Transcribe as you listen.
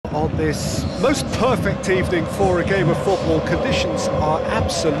on this most perfect evening for a game of football. Conditions are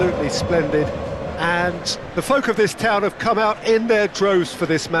absolutely splendid, and the folk of this town have come out in their droves for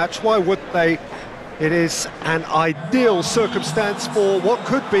this match. Why wouldn't they? It is an ideal circumstance for what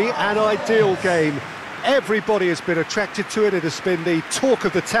could be an ideal game. Everybody has been attracted to it. It has been the talk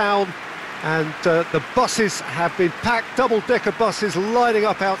of the town, and the buses have been packed, double-decker buses lining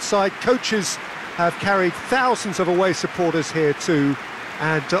up outside. Coaches have carried thousands of away supporters here too,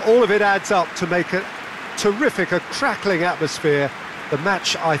 and all of it adds up to make a terrific, a crackling atmosphere. The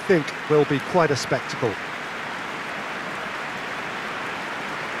match, I think, will be quite a spectacle.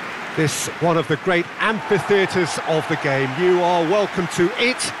 This one of the great amphitheatres of the game. You are welcome to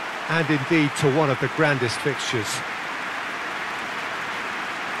it, and indeed to one of the grandest fixtures.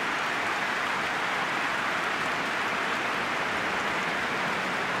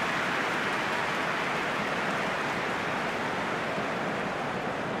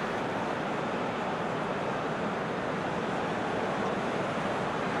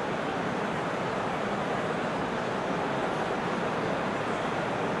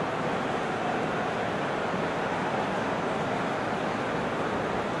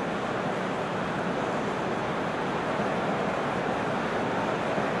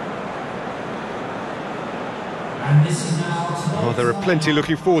 Well, there are plenty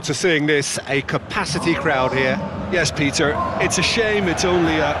looking forward to seeing this, a capacity crowd here. Yes, Peter, it's a shame it's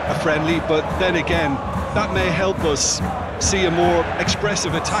only a friendly, but then again, that may help us see a more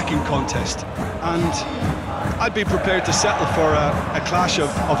expressive attacking contest. And I'd be prepared to settle for a clash of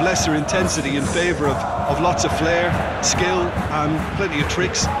lesser intensity in favour of lots of flair, skill, and plenty of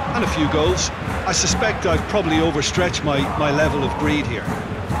tricks, and a few goals. I suspect I've probably overstretched my level of greed here.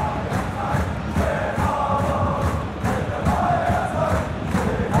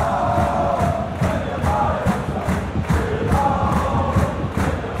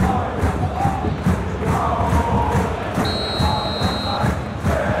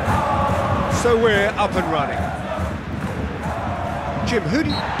 So we're up and running. Jim,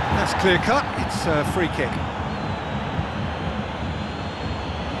 that's clear cut, it's a free kick.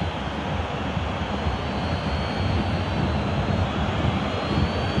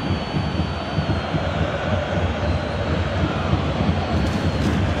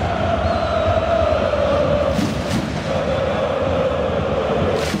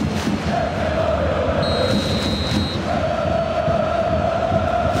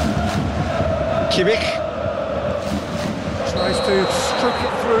 Kimmich tries to stroke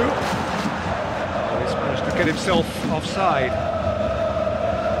it through. Oh, he's managed to get himself offside.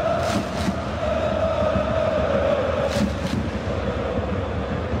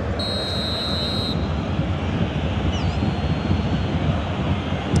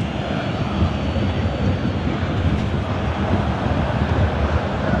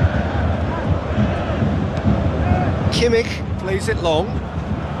 Kimmich plays it long.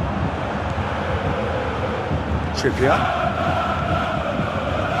 Trippier.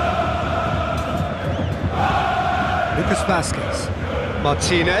 Lucas Busquets.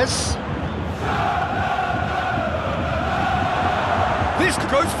 Martinez. This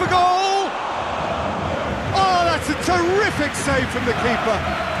goes for goal! Oh, that's a terrific save from the keeper.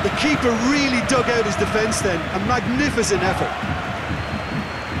 The keeper really dug out his defence then. A magnificent effort.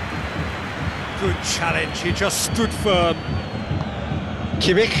 Good challenge, he just stood firm.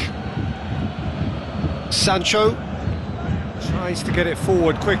 Kimmich. Sancho tries to get it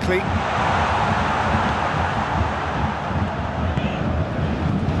forward quickly.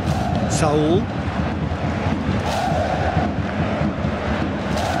 Saul.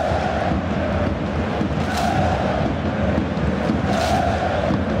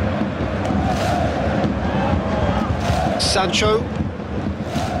 Sancho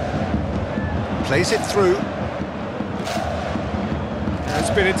plays it through. It's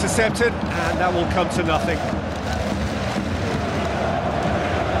been intercepted, and that will come to nothing.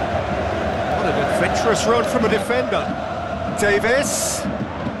 What an adventurous run from a defender. Davis.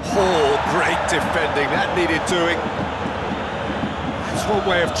 Oh, great defending, that needed doing. That's one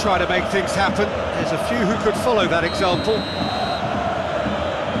way of trying to make things happen. There's a few who could follow that example.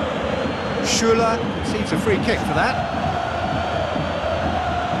 Schuler receives a free kick for that.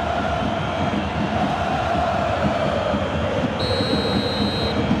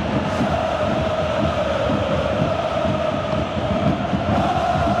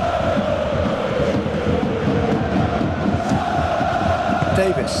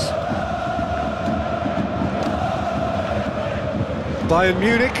 Davis. Bayern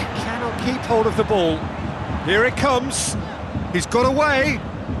Munich cannot keep hold of the ball. Here it comes. He's got away.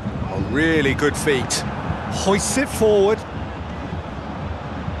 Oh, really good feet. Hoists it forward.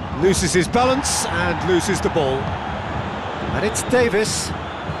 Loses his balance and loses the ball. And it's Davis.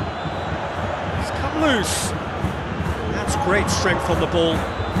 He's come loose. That's great strength on the ball.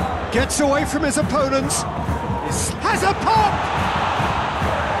 Gets away from his opponents. Has a pop!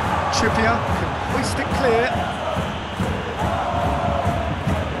 Trippier can hoist it clear.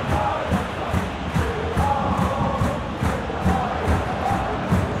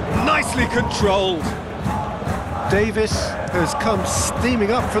 Nicely controlled. Davis has come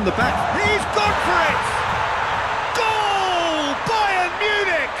steaming up from the back. He's gone for it! Goal! Bayern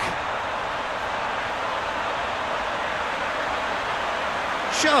Munich!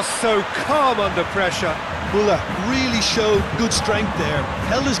 Just so calm under pressure. Muller really showed good strength there.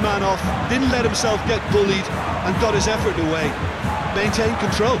 Held his man off, didn't let himself get bullied, and got his effort away. Maintained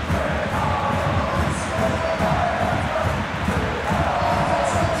control.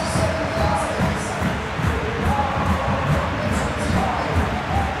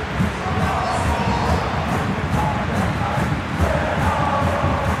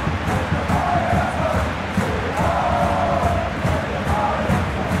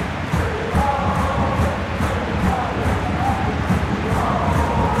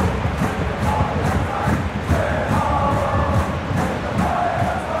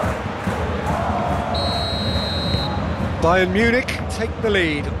 Bayern Munich take the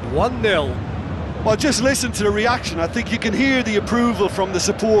lead, 1-0. Well, just listen to the reaction. I think you can hear the approval from the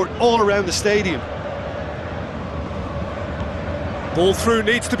support all around the stadium. Ball through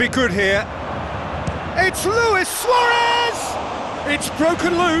needs to be good here. It's Luis Suarez! It's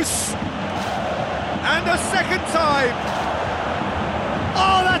broken loose. And a second time.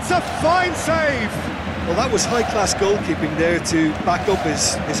 Oh, that's a fine save. Well, that was high-class goalkeeping there to back up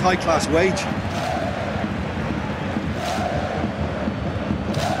his high-class wage.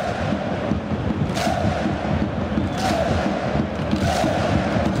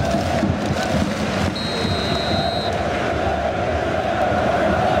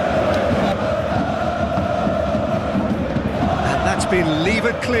 Been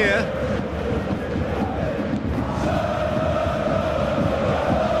levered clear.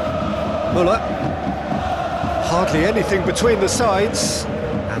 Muller. Hardly anything between the sides,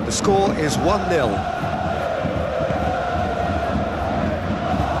 and the score is 1-0.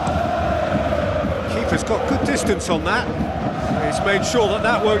 Keeper's got good distance on that. He's made sure that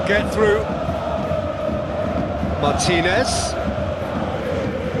that won't get through. Martinez.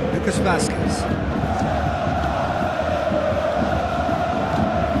 Lucas Vasquez.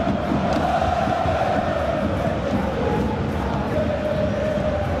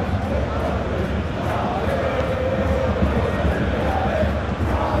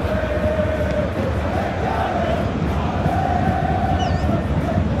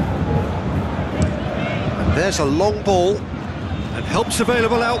 There's a long ball, and help's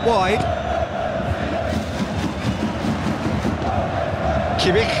available out wide.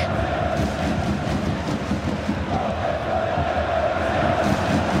 Kimmich.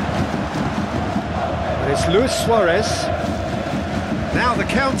 And it's Luis Suarez. Now the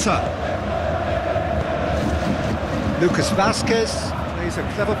counter. Lucas Vasquez plays a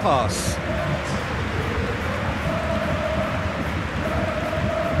clever pass.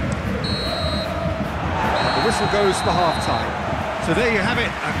 Whistle goes for half-time. So there you have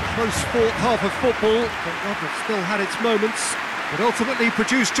it, a close-fought half of football. But still had its moments, but ultimately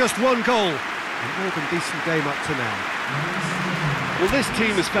produced just one goal. A more than decent game up to now. Well, this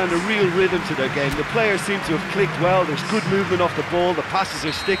team has found a real rhythm to their game. The players seem to have clicked well. There's good movement off the ball. The passes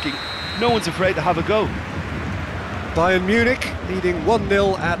are sticking. No one's afraid to have a go. Bayern Munich leading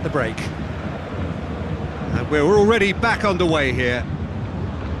 1-0 at the break. And we're already back underway here.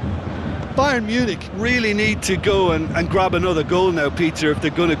 Bayern Munich really need to go and grab another goal now, Peter, if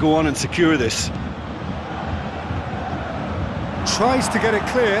they're going to go on and secure this. Tries to get it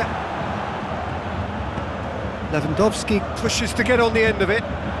clear. Lewandowski pushes to get on the end of it.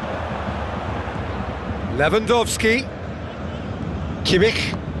 Lewandowski.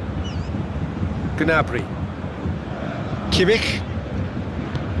 Kimmich. Gnabry. Kimmich.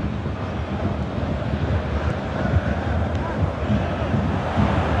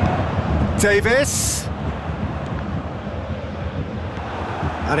 Davis.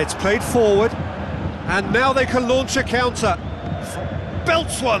 And it's played forward. And now they can launch a counter.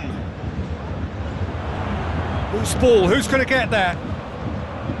 Belts one. Loose ball, who's going to get there?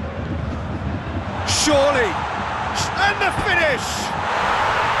 Surely. And the finish!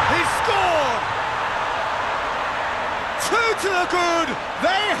 He scored! 2 to the good!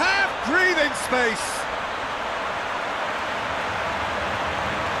 They have breathing space!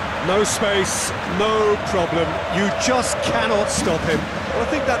 No space, no problem. You just cannot stop him. Well, I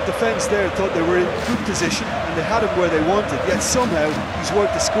think that defence there thought they were in good position and they had him where they wanted, yet somehow he's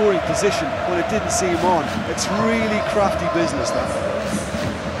worked the scoring position when it didn't see him on. It's really crafty business, that.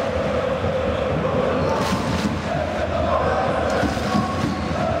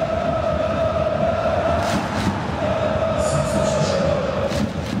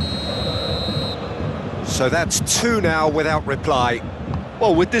 So that's 2 now without reply.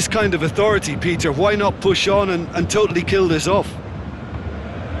 Well, with this kind of authority, Peter, why not push on and totally kill this off?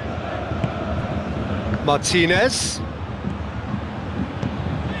 Martinez.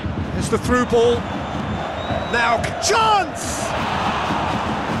 Here's the through ball. Now, chance!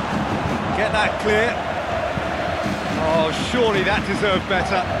 Get that clear. Oh, surely that deserved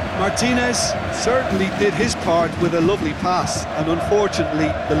better. Martinez certainly did his part with a lovely pass, and unfortunately,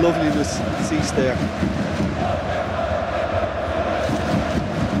 the loveliness ceased there.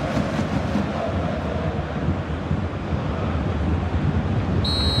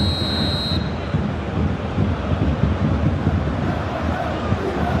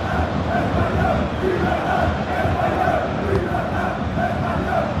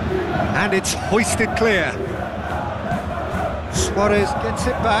 And it's hoisted clear. Suarez gets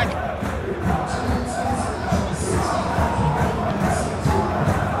it back.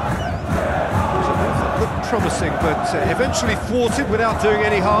 Looked promising, but eventually thwarted without doing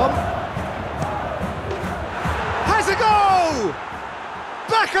any harm. Has a go!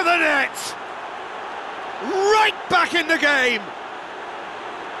 Back of the net! Right back in the game!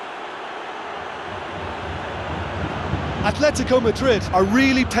 Atletico Madrid are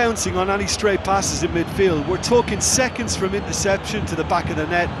really pouncing on any stray passes in midfield. We're talking seconds from interception to the back of the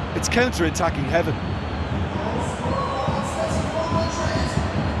net. It's counter-attacking heaven.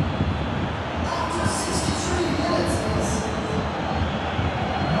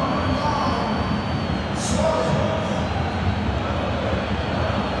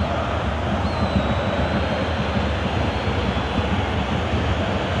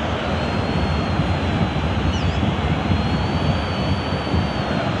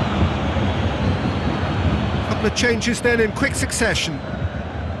 The changes then in quick succession.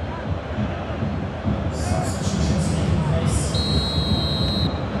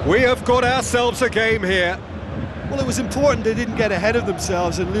 We have got ourselves a game here. Well, it was important they didn't get ahead of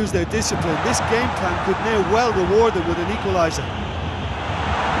themselves and lose their discipline. This game plan could now well reward them with an equaliser.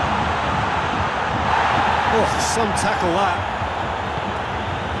 Oh, some tackle that.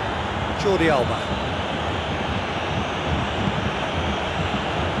 Jordi Alba.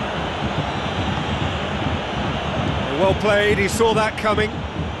 Well played, he saw that coming.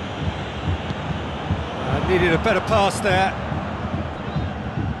 Needed a better pass there.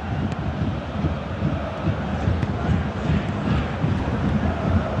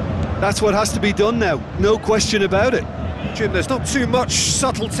 That's what has to be done now, no question about it. Jim, there's not too much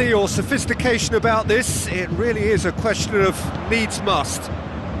subtlety or sophistication about this. It really is a question of needs must.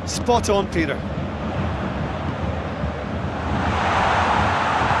 Spot on, Peter.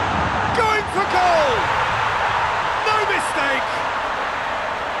 Going for goal! Mistake.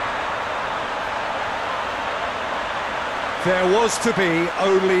 There was to be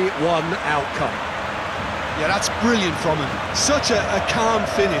only one outcome. Yeah, that's brilliant from him. Such a calm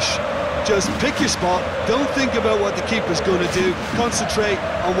finish. Just pick your spot, don't think about what the keeper's going to do, concentrate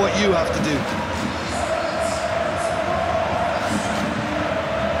on what you have to do.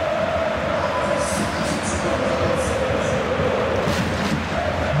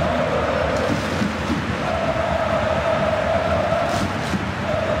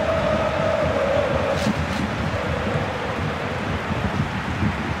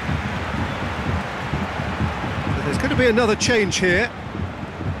 There's going to be another change here.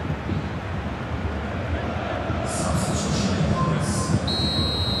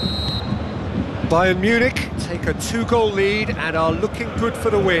 Bayern Munich take a 2-goal lead and are looking good for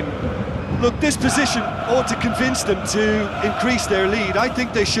the win. Look, this position ought to convince them to increase their lead. I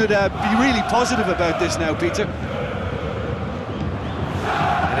think they should be really positive about this now, Peter.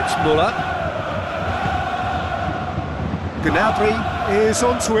 And it's Muller. Gnabry is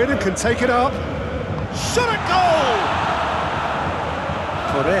onto it and can take it up. Shot at goal!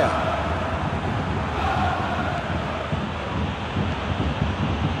 Correa.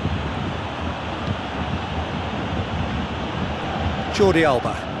 Jordi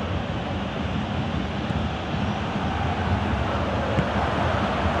Alba.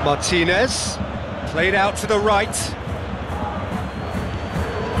 Martinez, played out to the right.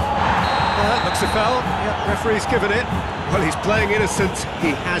 That looks a foul. Yep, referee's given it. Well, he's playing innocent.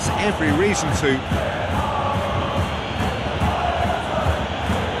 He has every reason to.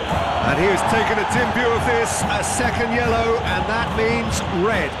 And he has taken a dim view of this, a second yellow, and that means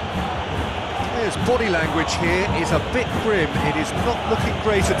red. His body language here is a bit grim. It is not looking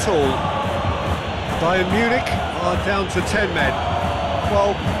great at all. Bayern Munich are down to 10 men.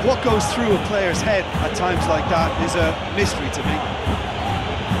 Well, what goes through a player's head at times like that is a mystery to me.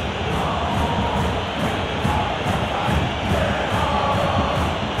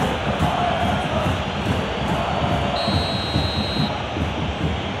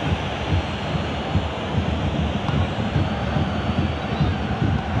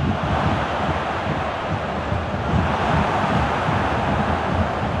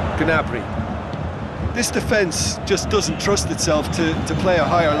 Gnabry. This defence just doesn't trust itself to play a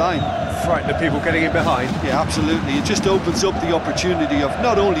higher line. Frightened of people getting in behind. Yeah, absolutely. It just opens up the opportunity of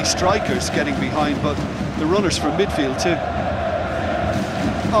not only strikers getting behind, but the runners from midfield too.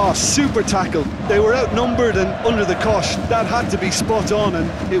 Oh, super tackle. They were outnumbered and under the cosh. That had to be spot on,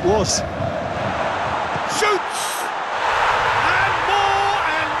 and it was. Shoots! And more,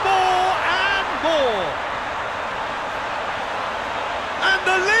 and more, and more! And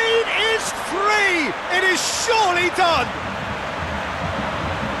the lead is 3! It is surely done!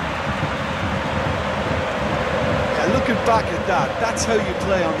 Yeah, looking back at that, that's how you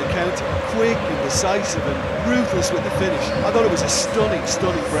play on the counter. Quick and decisive and ruthless with the finish. I thought it was a stunning,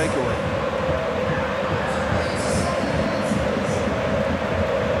 stunning breakaway.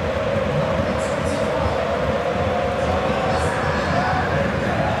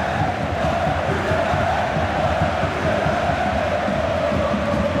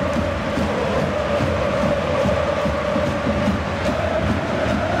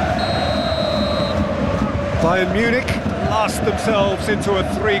 Bayern Munich blast themselves into a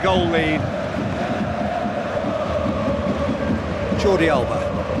 3-goal lead. Jordi Alba.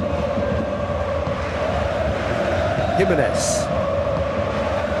 Jimenez.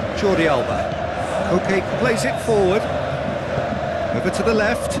 Jordi Alba. Okay, plays it forward. Over to the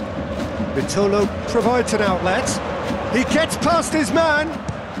left. Vitolo provides an outlet. He gets past his man.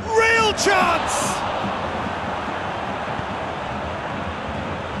 Real chance!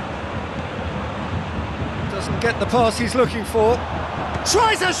 Doesn't get the pass he's looking for.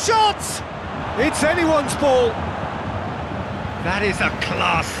 Tries a shot! It's anyone's ball. That is a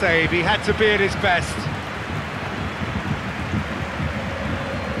class save. He had to be at his best.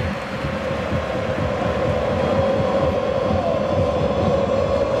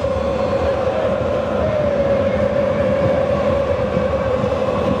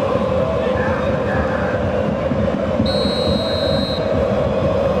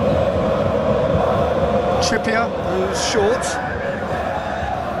 Trippier, who's short.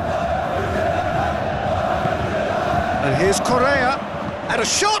 And here's Correa, and a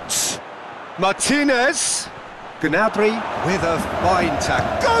shot! Martinez. Gnabry with a fine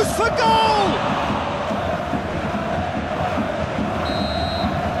tackle. Goes for goal!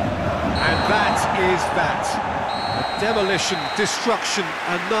 And that is that. A demolition, destruction,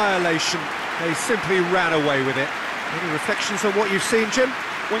 annihilation. They simply ran away with it. Any reflections on what you've seen, Jim?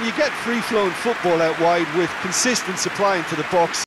 When you get free-flowing football out wide with consistent supply into the box,